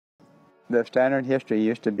The standard history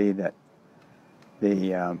used to be that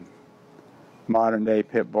the modern-day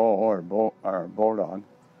pit bull or bulldog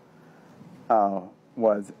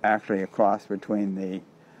was actually a cross between the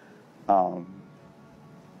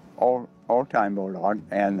old-time bulldog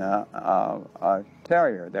and a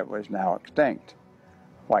terrier that was now extinct,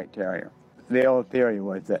 white terrier. The old theory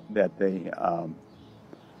was that the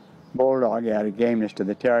bulldog added gameness to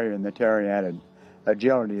the terrier and the terrier added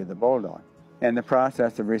agility to the bulldog. In the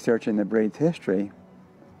process of researching the breed's history,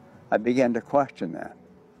 I began to question that,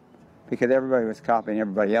 because everybody was copying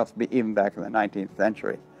everybody else, even back in the 19th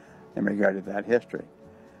century, in regard to that history.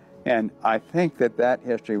 And I think that that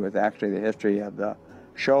history was actually the history of the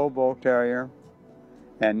show bull terrier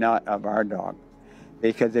and not of our dog.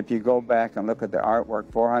 Because if you go back and look at the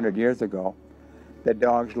artwork 400 years ago, the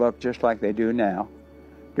dogs look just like they do now,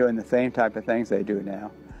 doing the same type of things they do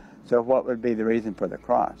now. So what would be the reason for the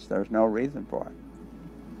cross? There's no reason for it.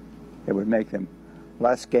 It would make them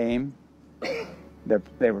less game.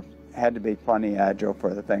 They had to be plenty agile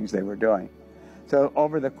for the things they were doing. So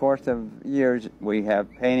over the course of years, we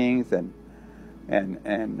have paintings and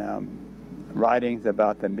writings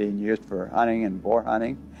about them being used for hunting and boar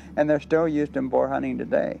hunting, and they're still used in boar hunting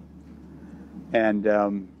today. And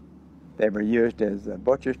they were used as a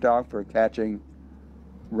butcher's dog for catching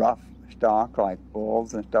rough stock like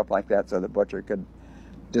bulls and stuff like that, so the butcher could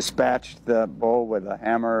dispatch the bull with a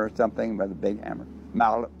hammer or something, with a big hammer,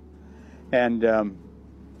 mallet. And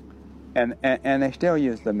they still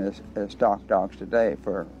use them as stock dogs today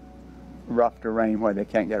for rough terrain where they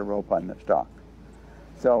can't get a rope on the stock.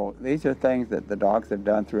 So these are things that the dogs have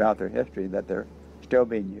done throughout their history that they're still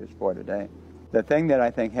being used for today. The thing that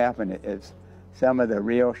I think happened is some of the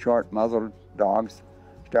real short muzzled dogs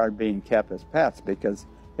started being kept as pets because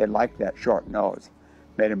they liked that short nose.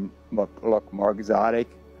 Made them look more exotic,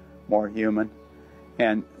 more human.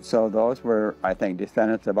 And so those were, I think,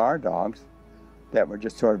 descendants of our dogs that were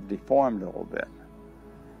just sort of deformed a little bit.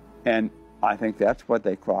 And I think that's what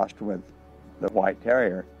they crossed with the white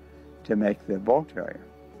terrier to make the bull terrier.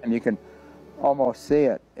 And you can almost see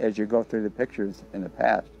it as you go through the pictures in the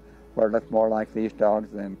past, where it looked more like these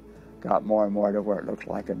dogs and got more and more to where it looks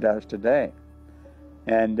like it does today.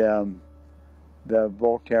 And the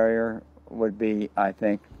bull terrier would be, I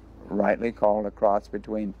think, rightly called a cross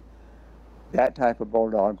between that type of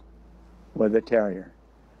bulldog with a terrier.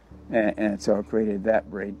 And so it created that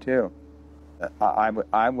breed too. I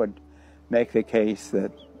would make the case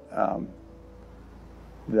that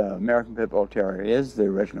the American Pit Bull Terrier is the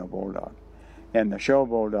original bulldog, and the show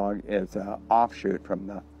bulldog is an offshoot from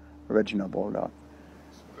the original bulldog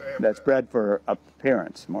that's bred for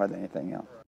appearance more than anything else.